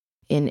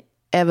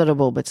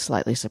inevitable but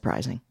slightly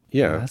surprising.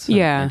 Yeah. That's an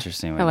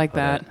interesting way I to like put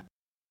that. it.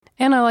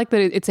 And I like that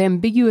it's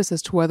ambiguous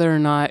as to whether or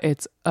not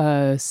it's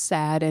a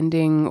sad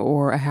ending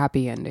or a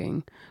happy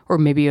ending, or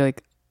maybe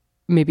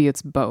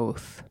it's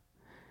both.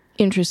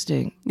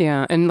 Interesting.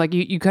 Yeah, and like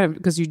you kind of,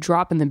 because you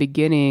drop in the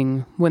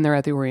beginning when they're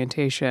at the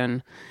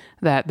orientation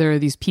that there are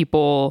these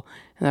people,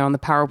 and they're on the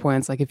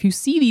PowerPoints like, if you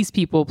see these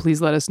people,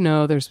 please let us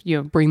know. There's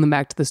bring them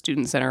back to the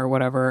student center or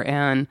whatever.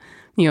 And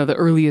the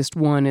earliest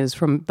one is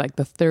from like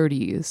the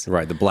 30s.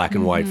 Right. The black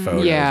and white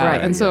photos. Yeah,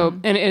 Right. and so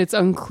and it's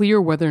unclear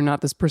whether or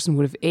not this person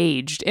would have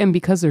aged, and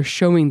because they're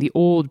showing the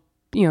old,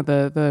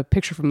 the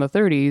picture from the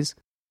 30s,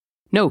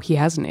 no, he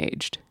hasn't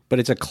aged. But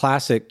it's a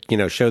classic,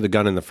 show the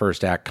gun in the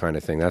first act kind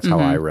of thing. That's how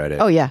I read it.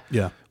 Oh, yeah.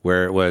 Yeah.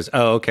 Where it was,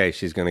 oh, okay,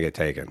 she's going to get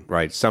taken,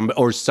 right?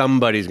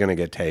 Somebody's going to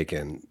get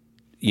taken.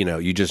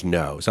 You just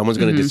know. Someone's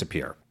going to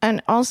disappear.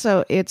 And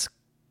also, it's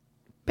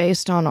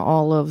based on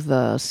all of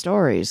the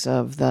stories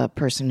of the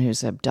person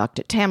who's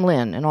abducted, Tam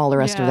Lin, and all the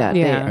rest of Yeah. that.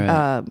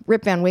 Yeah.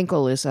 Rip Van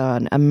Winkle is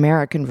an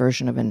American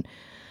version of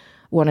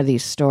one of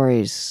these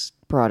stories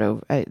brought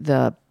over.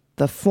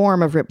 The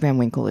form of Rip Van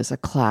Winkle is a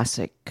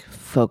classic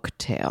folk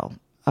tale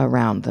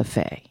around the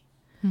Fae.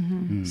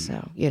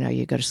 So,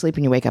 you go to sleep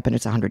and you wake up and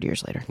it's 100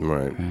 years later.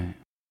 Right.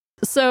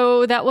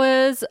 So that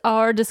was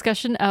our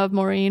discussion of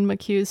Maureen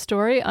McHugh's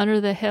story,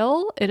 Under the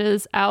Hill. It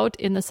is out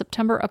in the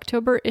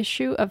September-October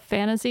issue of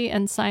Fantasy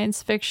and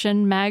Science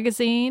Fiction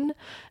magazine,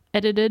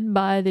 edited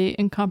by the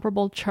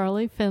incomparable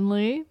Charlie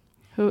Finley,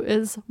 who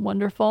is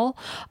wonderful.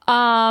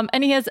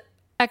 And he has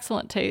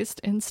excellent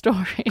taste in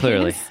stories.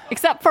 Clearly.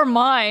 Except for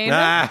mine.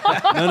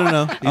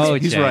 No.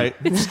 He's Jane. right.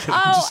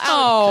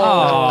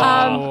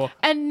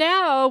 And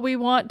now we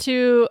want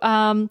to,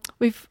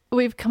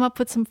 we've come up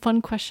with some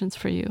fun questions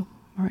for you,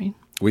 Maureen.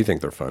 We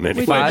think they're fun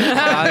anyway.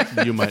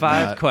 You might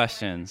Five not.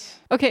 questions.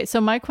 Okay, so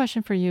my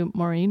question for you,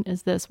 Maureen,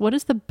 is this. What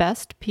is the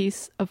best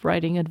piece of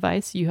writing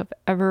advice you have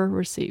ever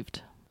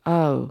received?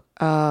 Oh,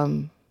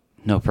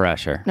 No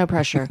pressure. no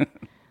pressure.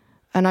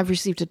 And I've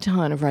received a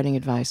ton of writing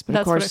advice. But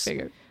That's of course, what I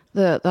figured.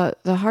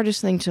 The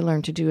hardest thing to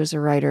learn to do as a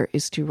writer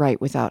is to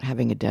write without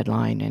having a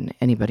deadline and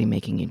anybody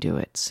making you do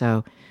it.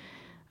 So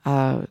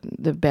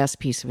the best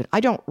piece of it, I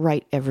don't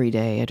write every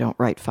day. I don't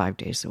write 5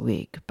 days a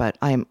week, but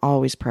I'm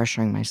always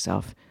pressuring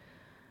myself.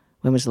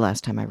 When was the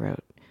last time I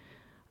wrote?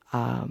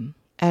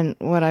 And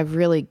what I've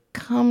really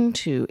come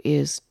to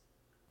is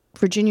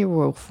Virginia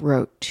Woolf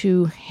wrote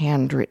 2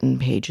 handwritten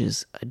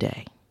pages a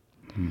day.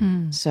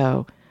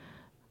 So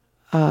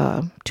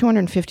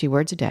 250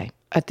 words a day.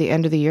 At the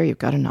end of the year, you've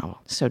got a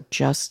novel. So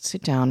just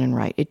sit down and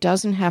write. It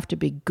doesn't have to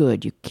be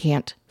good. You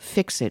can't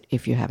fix it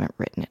if you haven't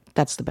written it.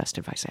 That's the best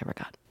advice I ever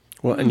got.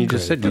 Well, and you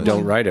just said you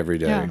don't write every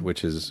day,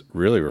 which is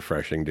really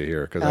refreshing to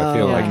hear, because I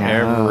feel like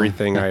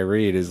everything I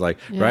read is like,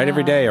 write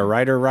every day, a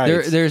writer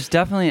writes. There's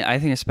definitely, I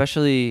think,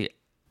 especially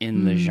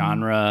in the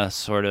genre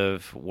sort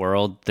of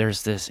world,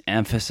 there's this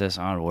emphasis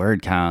on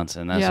word counts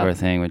and that sort of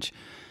thing, which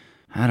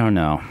I don't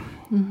know.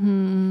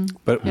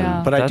 But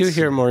I do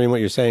hear, Maureen,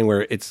 what you're saying,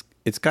 where it's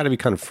got to be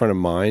kind of front of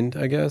mind,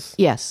 I guess.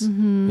 Yes.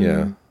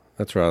 Yeah,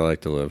 that's where I like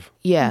to live.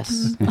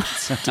 Yes.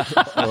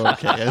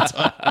 Okay.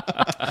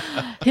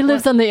 He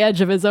lives on the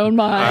edge of his own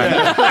mind.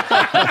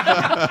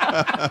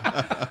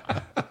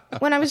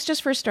 When I was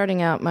just first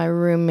starting out, my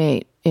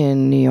roommate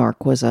in New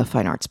York was a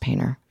fine arts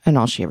painter, and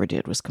all she ever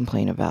did was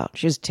complain about.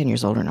 She was 10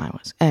 years older than I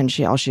was, and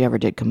all she ever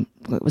did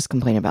was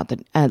complain about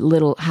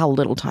how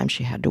little time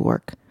she had to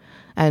work.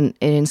 And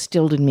it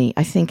instilled in me,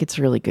 I think it's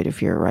really good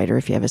if you're a writer,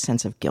 if you have a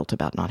sense of guilt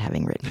about not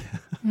having written.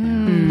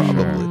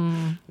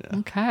 Probably. Yeah.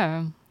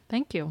 Okay.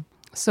 Thank you.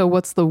 So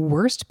what's the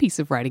worst piece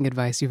of writing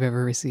advice you've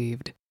ever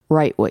received?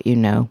 Write what you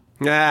know.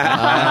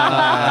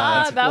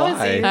 That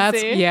was easy.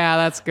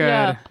 That's good.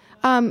 Yeah.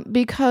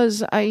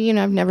 Because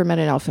I've never met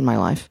an elf in my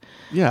life.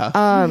 Yeah.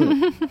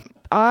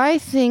 I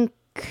think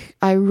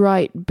I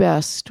write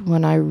best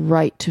when I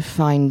write to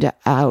find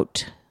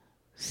out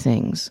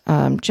things.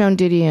 Joan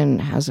Didion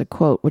has a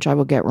quote, which I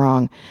will get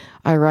wrong.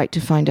 I write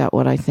to find out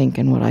what I think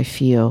and what I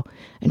feel.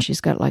 And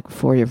she's got like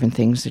 4 different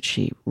things that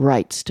she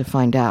writes to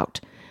find out.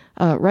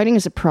 Writing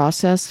is a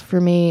process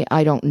for me.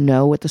 I don't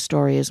know what the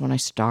story is when I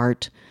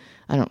start.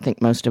 I don't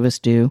think most of us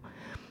do.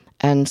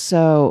 And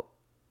so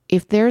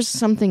if there's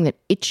something that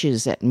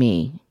itches at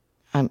me,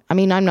 I'm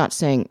not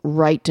saying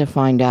write to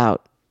find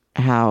out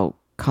how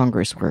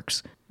Congress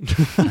works.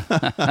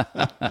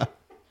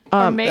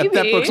 Or maybe.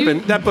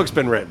 That book's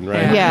been written,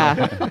 right?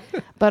 Yeah.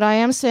 But I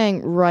am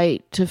saying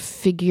write to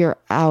figure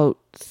out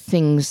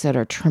things that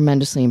are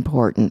tremendously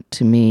important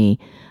to me.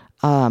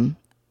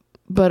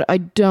 But I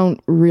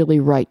don't really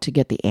write to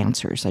get the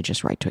answers. I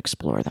just write to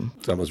explore them.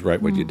 It's almost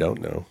write what you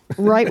don't know.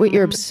 Write what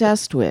you're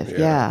obsessed with.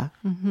 Yeah.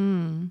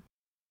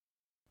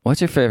 What's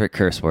your favorite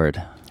curse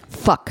word?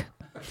 Fuck.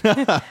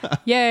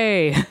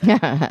 Yay.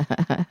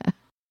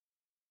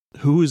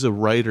 Who is a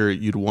writer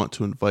you'd want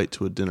to invite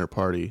to a dinner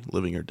party,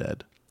 living or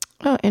dead?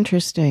 Oh,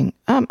 interesting.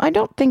 I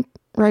don't think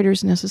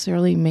writers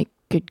necessarily make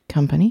good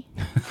company.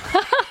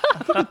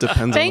 It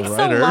depends Thanks on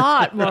the writer. a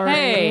lot,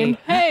 Maureen.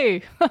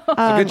 Hey. It's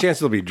a good chance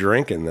they'll be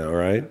drinking, though,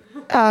 right?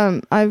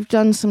 I've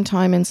done some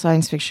time in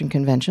science fiction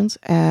conventions,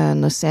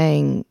 and the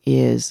saying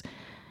is,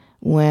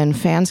 when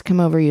fans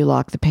come over, you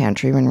lock the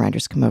pantry. When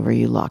writers come over,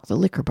 you lock the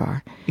liquor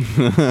bar.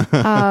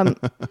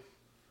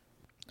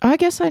 I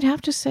guess I'd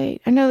have to say,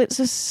 I know it's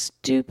a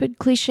stupid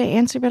cliche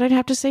answer, but I'd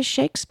have to say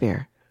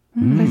Shakespeare.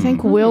 I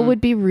think Will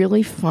would be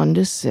really fun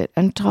to sit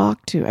and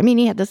talk to. I mean,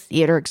 he had the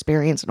theater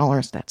experience and all the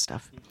rest of that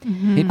stuff.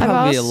 He'd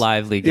probably be a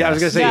lively guest. Yeah, I was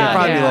going to say, Yeah, he'd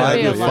probably yeah, be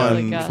it'd be like a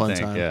Fun, lovely fun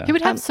guest. time. Yeah. He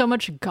would have so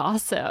much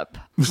gossip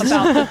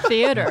about the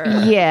theater.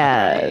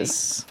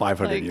 Yes.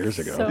 500 years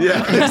ago. So- Yeah,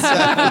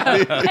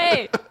 exactly.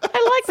 Hey.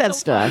 I like that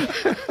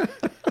stuff.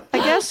 I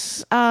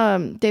guess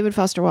David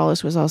Foster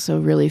Wallace was also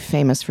really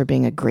famous for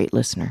being a great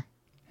listener.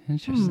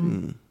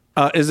 Interesting.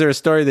 Is there a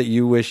story that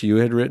you wish you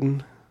had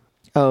written?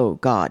 Oh,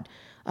 God.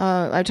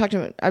 I talked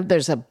to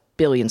there's a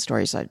billion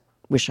stories I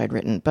wish I'd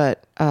written,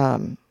 but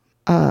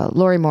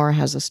Laurie Moore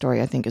has a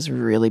story I think is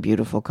really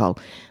beautiful called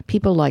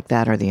People Like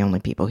That Are the Only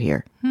People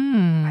Here.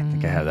 I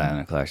think I have that in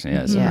a collection.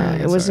 Yeah, it's a Yeah, really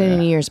good it was story,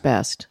 in yeah. Year's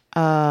Best.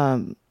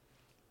 I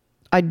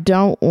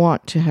don't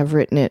want to have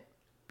written it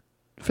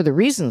for the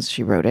reasons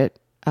she wrote it.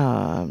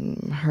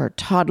 Her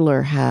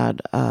toddler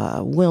had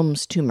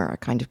Wilms tumor, a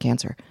kind of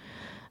cancer.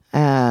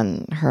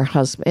 And her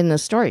husband, in the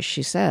story,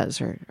 she says,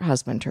 her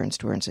husband turns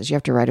to her and says, "You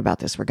have to write about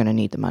this. We're going to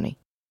need the money."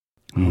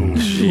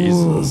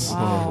 Jesus.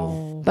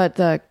 Wow. But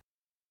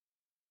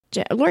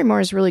Laurie Moore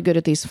is really good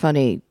at these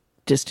funny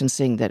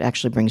distancing that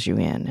actually brings you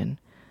in.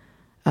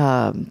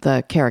 And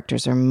the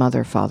characters are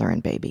mother, father,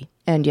 and baby.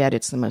 And yet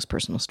it's the most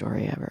personal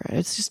story ever.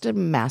 It's just a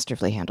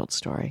masterfully handled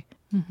story.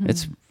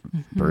 It's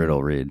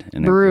brutal read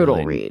in Brutal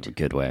a really read.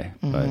 good way.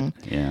 But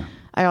yeah.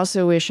 I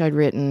also wish I'd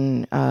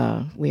written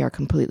We Are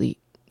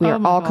Oh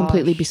my All gosh.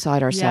 Completely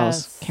Beside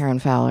Ourselves, Yes. Karen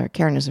Fowler.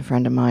 Karen is a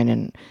friend of mine,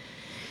 and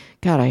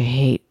God, I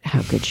hate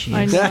how good she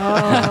I is.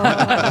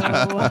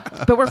 know.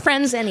 But we're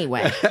friends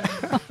anyway.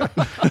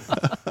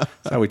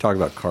 That's how we talk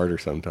about Carter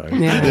sometimes.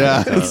 Yeah.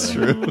 Yeah, that's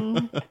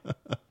true.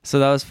 So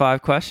that was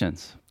 5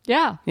 questions.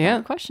 Yeah. Yeah.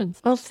 Other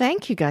questions. Well,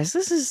 thank you guys.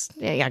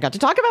 I got to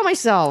talk about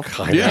myself.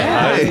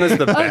 Yeah. Isn't this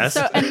the Oh, best?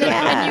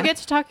 and you get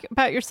to talk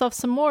about yourself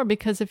some more,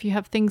 because if you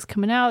have things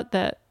coming out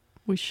that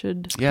we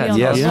should Yeah, be on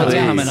yes, the please.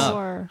 lookout Coming up.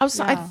 for.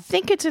 I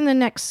think it's in the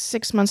next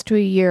 6 months to a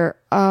year.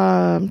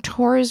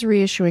 Tor is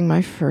reissuing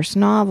my first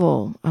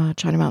novel,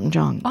 China Mountain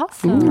Jong.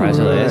 Awesome.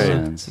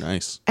 Congratulations.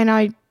 Nice. And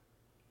I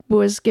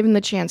was given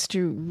the chance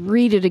to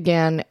read it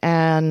again,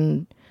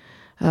 and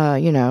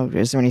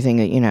is there anything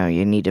that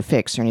you need to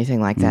fix or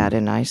anything like that?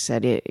 And I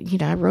said,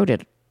 I wrote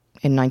it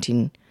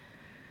in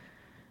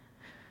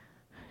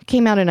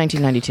came out in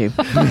 1992.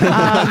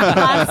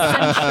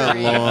 Last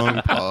century.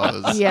 Long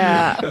pause.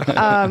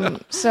 Yeah.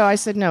 So I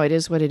said, no, it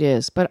is what it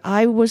is. But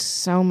I was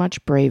so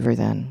much braver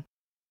then.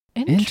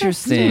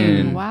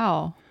 Interesting.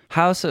 Wow.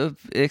 How so?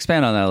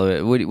 Expand on that a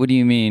little bit. What do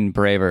you mean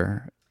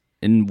braver?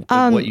 In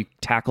what you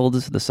tackled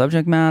the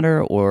subject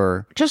matter,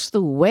 or Just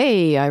the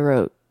way I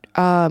wrote.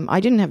 I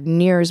didn't have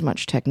near as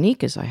much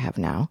technique as I have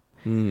now.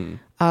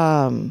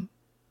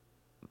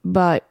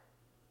 But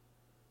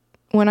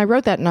when I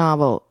wrote that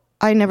novel,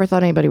 I never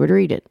thought anybody would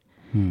read it.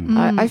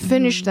 I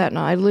finished that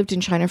novel. I lived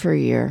in China for a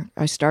year.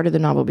 I started the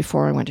novel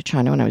before I went to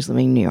China when I was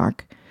living in New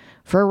York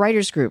for a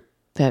writer's group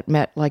that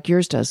met like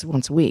yours does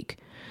once a week.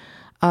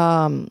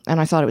 And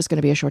I thought it was going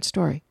to be a short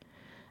story.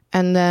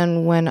 And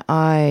then when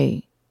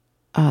I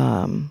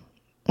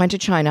went to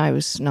China, I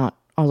was not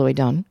all the way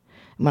done.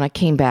 When I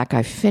came back,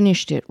 I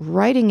finished it,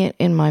 writing it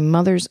in my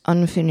mother's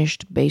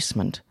unfinished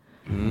basement.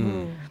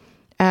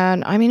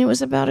 And I mean, it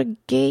was about a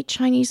gay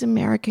Chinese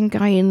American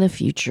guy in the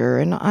future.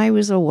 And I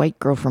was a white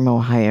girl from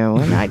Ohio.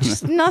 And I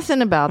just,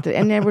 nothing about it.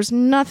 And there was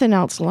nothing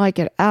else like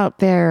it out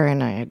there.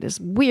 And I had this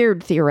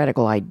weird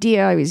theoretical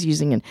idea I was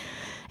using. And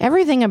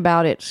everything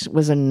about it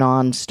was a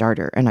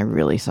non-starter. And I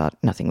really thought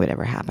nothing would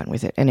ever happen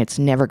with it. And it's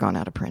never gone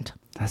out of print.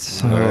 that's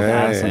so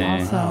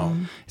fascinating.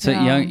 Awesome. So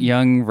Yeah.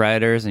 young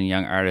writers and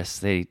young artists,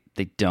 they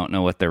don't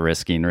know what they're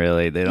risking.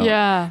 Really, they don't.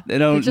 Yeah. they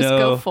don't They just know.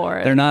 go for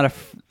it. They're not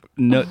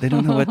no. They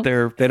don't know what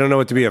they're. They don't know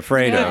what to be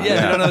afraid of. Yeah,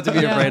 they don't know what to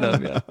be Yeah. afraid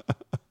of. Yeah.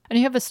 And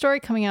you have a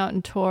story coming out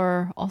in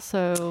Tor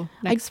also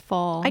next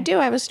fall. I do.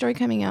 I have a story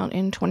coming out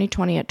in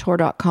 2020 at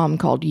Tor.com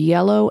called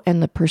Yellow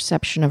and the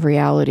Perception of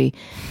Reality.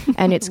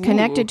 And it's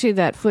connected to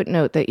that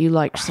footnote that you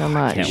liked so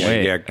much. Can't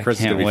wait. Yeah, Chris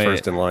is I going to can't be wait.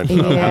 first in line.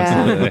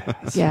 Yeah.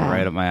 It's Yeah.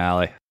 right up my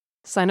alley.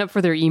 Sign up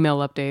for their email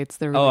updates.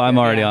 They're really Oh, I'm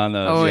good. already Yeah. on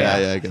those. Oh, Yeah,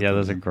 yeah. yeah, I get Yeah, that.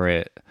 those are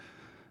great.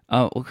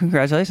 Oh, well,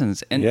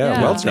 congratulations. And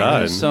Yeah, well thank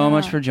done. you so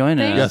much for joining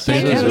Thank us. you.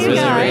 This Thank was you,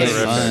 really, guys.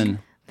 really fun.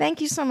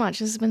 Thank you so much.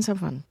 This has been so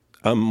fun.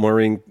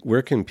 Maureen,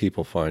 where can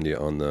people find you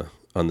on the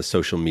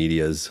social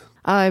medias?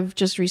 I've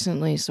just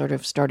recently sort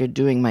of started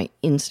doing my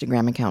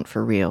Instagram account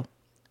for real.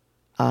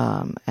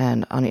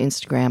 And on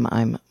Instagram,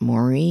 I'm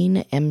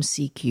Maureen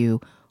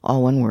MCQ,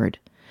 all one word.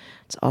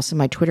 It's also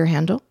my Twitter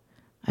handle,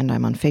 and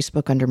I'm on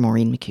Facebook under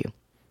Maureen McHugh.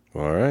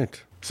 All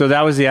right. So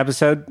that was the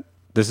episode.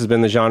 This has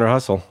been the Genre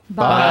Hustle.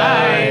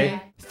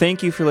 Bye.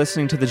 Thank you for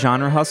listening to The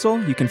Genre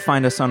Hustle. You can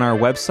find us on our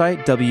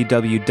website,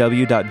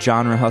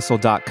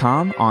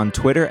 www.genrehustle.com, on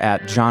Twitter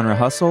at Genre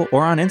Hustle,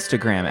 or on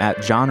Instagram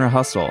at Genre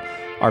Hustle.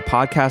 Our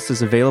podcast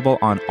is available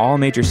on all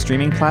major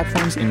streaming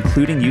platforms,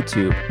 including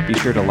YouTube. Be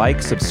sure to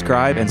like,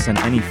 subscribe, and send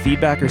any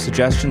feedback or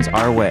suggestions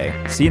our way.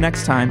 See you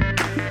next time.